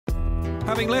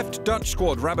Having left Dutch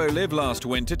squad Rabo Liv last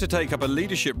winter to take up a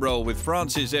leadership role with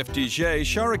France's FDJ,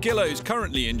 Shara Gillow is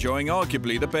currently enjoying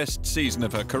arguably the best season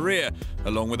of her career.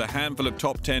 Along with a handful of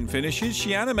top 10 finishes,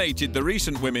 she animated the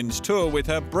recent women's tour with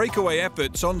her breakaway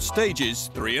efforts on stages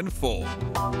 3 and 4.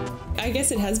 I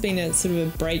guess it has been a sort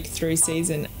of a breakthrough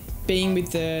season. Being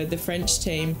with the French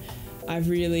team, I've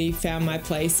really found my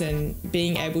place and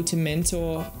being able to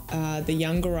mentor the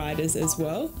younger riders as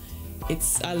well.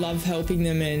 I love helping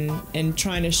them and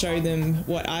trying to show them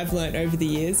what I've learnt over the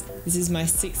years. This is my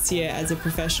 6th year as a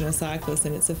professional cyclist,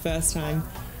 and it's the first time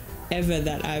ever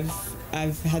that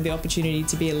I've had the opportunity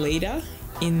to be a leader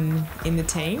in the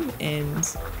team and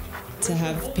to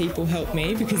have people help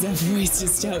me, because I've always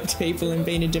just helped people and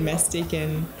been a domestic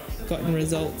and gotten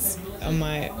results on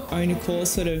my own accord,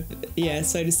 sort of, yeah,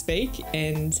 so to speak.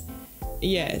 And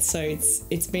yeah, so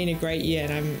it's been a great year,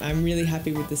 and I'm really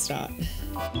happy with the start.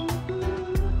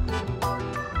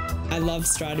 I love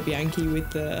Strada Bianchi with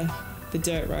the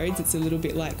dirt roads. It's a little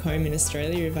bit like home in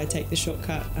Australia if I take the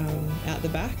shortcut out the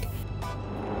back.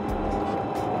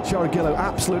 Shara Gillow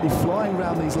absolutely flying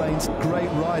around these lanes. Great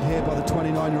ride here by the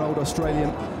 29-year-old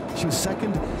Australian. She was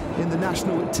 2nd in the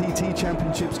National TT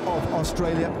Championships of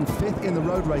Australia and 5th in the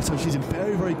road race, so she's in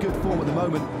very, very good form at the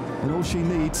moment. And all she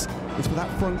needs is for that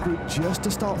front group just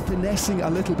to start finessing a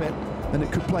little bit, and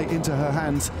it could play into her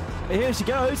hands. Here she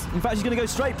goes. In fact, she's going to go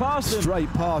straight past them.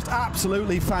 Straight past.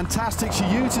 Absolutely fantastic. She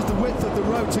uses the width of the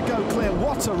road to go clear.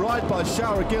 What a ride by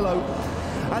Shara Gillow.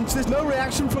 And there's no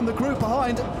reaction from the group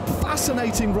behind.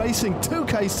 Fascinating racing.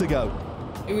 2Ks to go.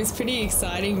 It was pretty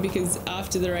exciting because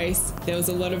after the race, there was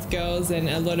a lot of girls and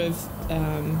a lot of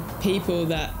people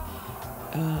that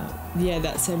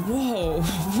that said, whoa,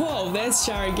 there's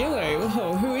Shara Gillow.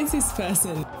 Whoa, who is this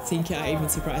person? I think I even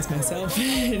surprised myself.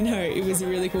 No, it was a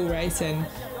really cool race, and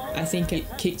I think it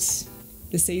kicked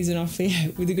the season off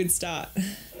with a good start.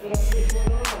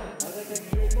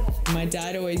 My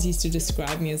dad always used to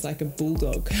describe me as like a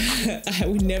bulldog. I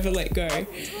would never let go.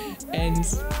 And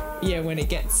yeah, when it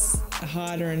gets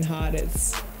harder and harder,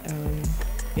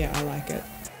 I like it.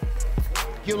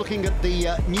 You're looking at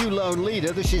the new lone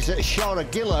leader. This is Shara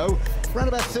Gillow. Around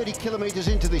about 30 kilometres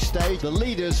into this stage, the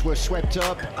leaders were swept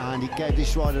up, and it gave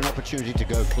this rider an opportunity to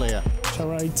go clear.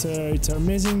 Shara, it's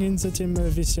amazing in the team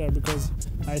this year, because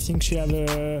I think she had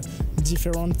a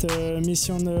different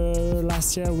mission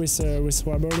last year with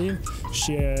Rabo Liv.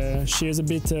 She is a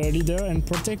bit leader and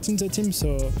protecting the team,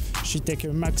 so she take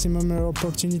a maximum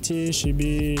opportunity.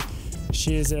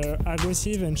 She is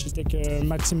aggressive and she take a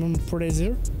maximum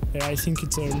pleasure. I think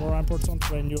it's more important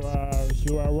when you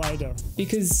are a rider.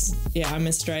 Because I'm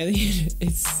Australian.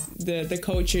 It's the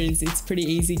culture it's pretty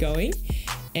easygoing,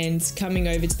 and coming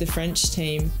over to the French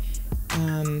team,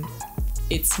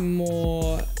 it's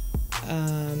more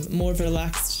of a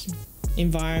relaxed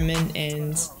environment,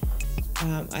 and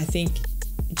I think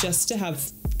just to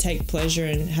take pleasure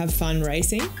and have fun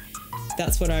racing,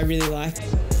 that's what I really like.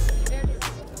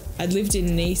 I'd lived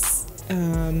in Nice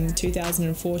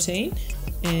 2014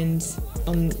 and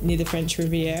near the French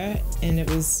Riviera, and it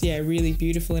was really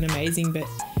beautiful and amazing, but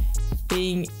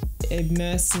being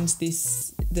immersed into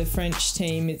the French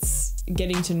team, it's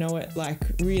getting to know it, like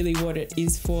really what it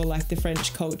is for, like the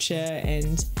French culture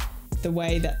and the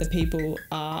way that the people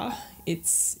are.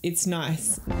 It's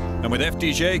nice. And with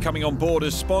FDJ coming on board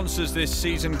as sponsors this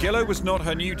season, Gillow was not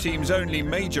her new team's only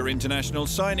major international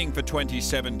signing for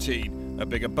 2017. A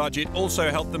bigger budget also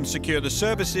helped them secure the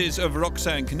services of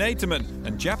Roxanne Knetemann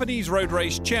and Japanese road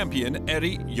race champion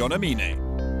Eri Yonamine.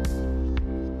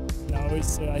 Now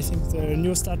it's, I think, the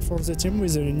new start for the team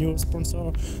with a new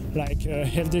sponsor like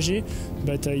FDJ.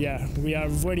 But we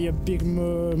have really a big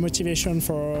motivation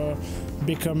for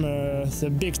become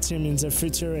the big team in the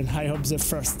future, and I hope the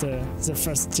first team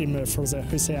for the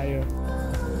UCI.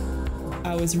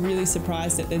 I was really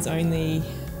surprised that there's only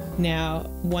now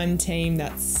one team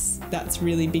that's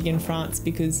really big in France,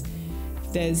 because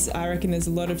I reckon there's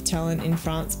a lot of talent in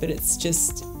France, but it's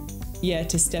just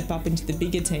to step up into the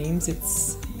bigger teams.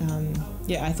 It's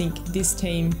I think this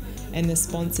team and the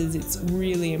sponsors, it's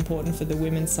really important for the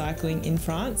women's cycling in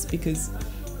France, because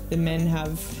the men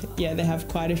have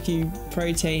quite a few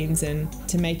pro teams, and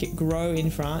to make it grow in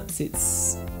France,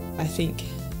 it's, I think,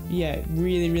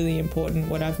 really, really important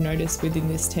what I've noticed within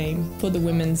this team for the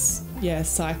women's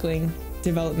cycling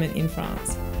development in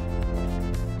France.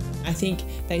 I think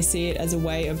they see it as a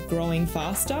way of growing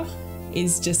faster,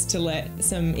 is just to let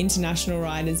some international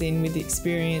riders in with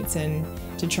experience and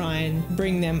to try and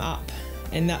bring them up.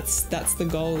 And that's the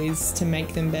goal, is to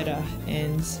make them better.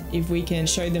 And if we can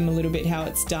show them a little bit how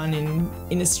it's done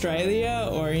in Australia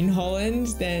or in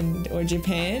Holland or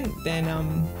Japan, then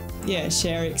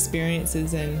share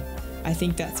experiences, and I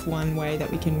think that's one way that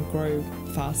we can grow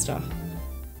faster.